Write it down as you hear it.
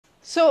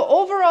So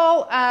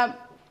overall,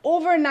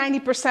 over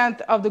 90%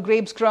 of the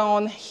grapes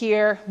grown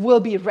here will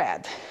be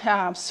red.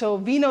 So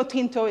Vino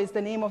Tinto is the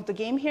name of the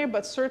game here,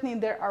 but certainly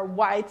there are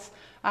whites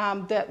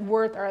that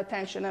worth our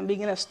attention. And we're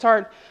going to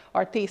start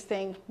our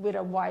tasting with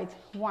a white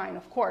wine,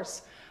 of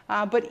course.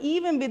 But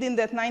even within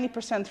that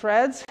 90%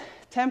 reds,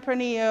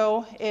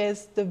 Tempranillo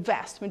is the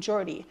vast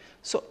majority.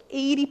 So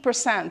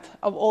 80%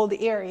 of all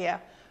the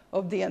area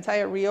of the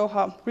entire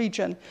Rioja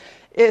region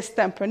is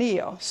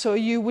Tempranillo. So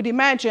you would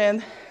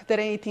imagine that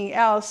anything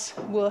else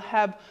will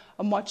have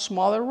a much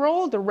smaller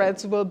role. The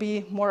reds will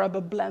be more of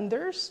a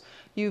blenders.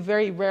 You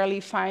very rarely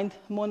find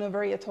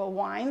monovarietal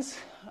wines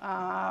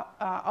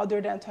other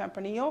than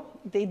Tempranillo.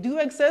 They do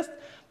exist,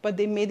 but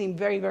they're made in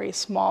very, very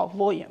small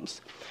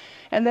volumes.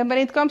 And then when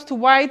it comes to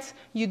whites,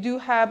 you do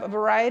have a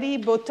variety.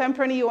 Both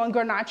Tempranillo and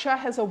Garnacha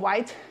has a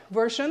white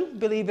version,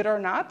 believe it or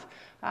not.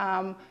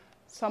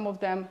 Some of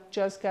them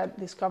just got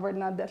discovered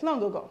not that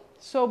long ago.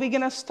 So we're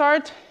going to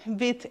start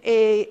with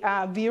a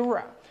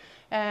Viura.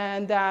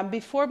 And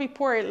before we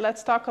pour it,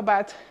 let's talk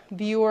about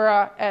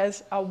Viura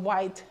as a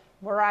white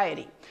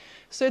variety.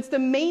 So it's the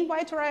main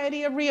white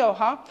variety of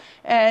Rioja,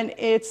 and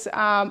it's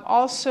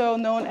also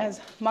known as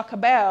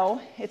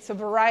Macabeo. It's a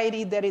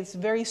variety that is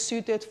very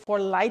suited for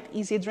light,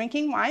 easy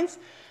drinking wines.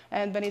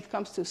 And when it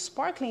comes to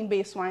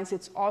sparkling-based wines,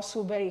 it's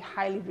also very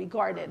highly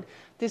regarded.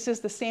 This is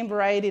the same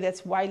variety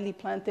that's widely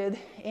planted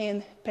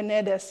in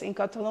Penedès in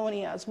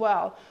Catalonia as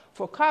well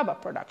for cava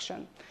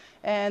production.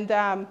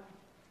 And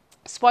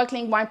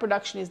sparkling wine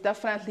production is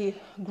definitely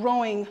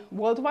growing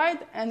worldwide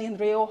and in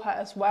Rioja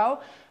as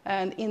well.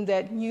 And in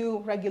that new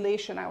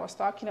regulation I was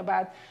talking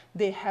about,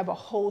 they have a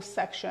whole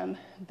section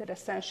that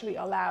essentially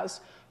allows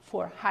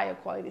for higher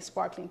quality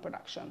sparkling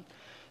production.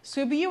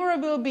 So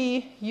Viura will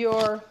be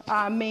your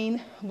main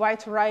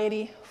white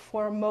variety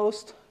for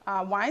most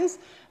wines,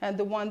 and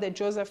the one that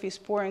Joseph is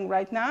pouring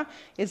right now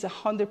is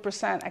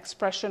 100%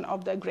 expression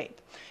of the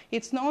grape.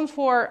 It's known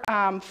for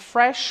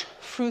fresh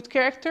fruit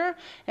character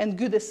and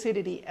good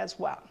acidity as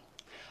well.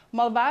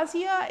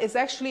 Malvasia is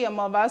actually a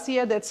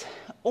Malvasia that's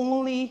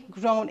only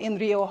grown in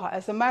Rioja.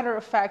 As a matter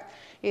of fact,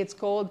 it's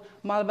called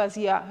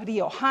Malvasia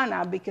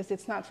riojana because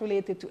it's not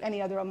related to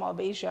any other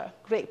Malvasia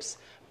grapes.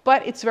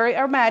 But it's very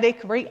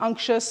aromatic, very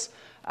unctuous,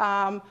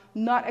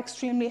 not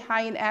extremely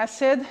high in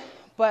acid,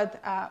 but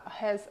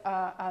has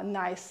a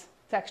nice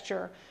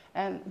texture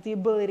and the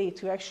ability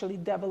to actually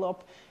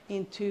develop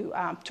into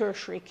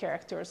tertiary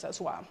characters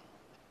as well.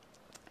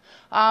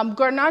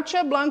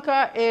 Garnacha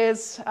Blanca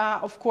is,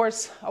 of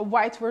course, a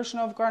white version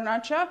of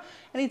Garnacha,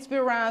 and it's been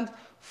around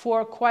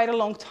for quite a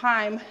long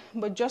time,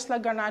 but just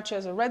like Garnacha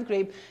as a red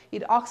grape,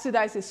 it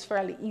oxidizes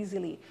fairly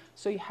easily,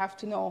 so you have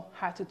to know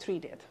how to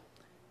treat it.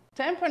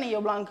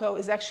 Tempranillo Blanco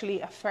is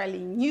actually a fairly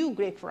new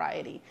grape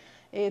variety.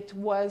 It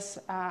was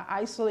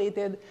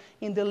isolated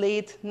in the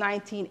late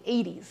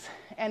 1980s,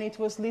 and it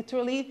was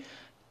literally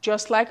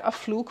just like a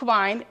fluke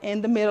vine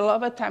in the middle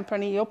of a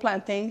Tempranillo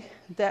planting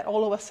that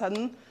all of a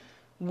sudden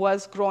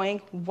was growing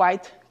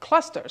white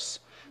clusters.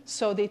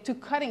 So they took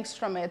cuttings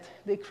from it,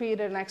 they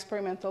created an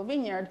experimental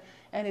vineyard,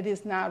 and it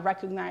is now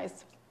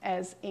recognized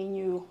as a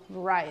new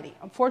variety.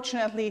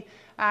 Unfortunately,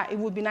 it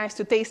would be nice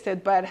to taste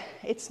it, but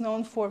it's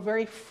known for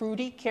very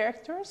fruity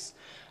characters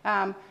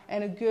and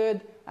a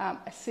good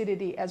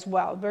acidity as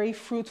well. Very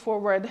fruit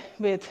forward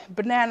with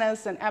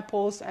bananas and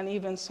apples and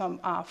even some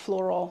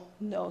floral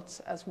notes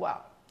as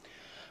well.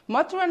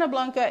 Maturana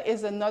Blanca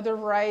is another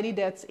variety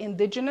that's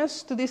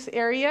indigenous to this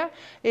area.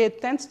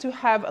 It tends to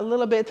have a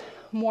little bit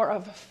more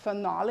of a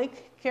phenolic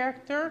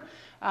character,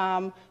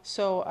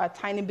 so a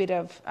tiny bit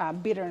of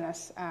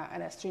bitterness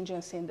and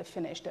astringency in the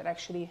finish that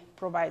actually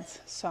provides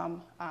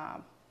some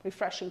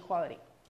refreshing quality.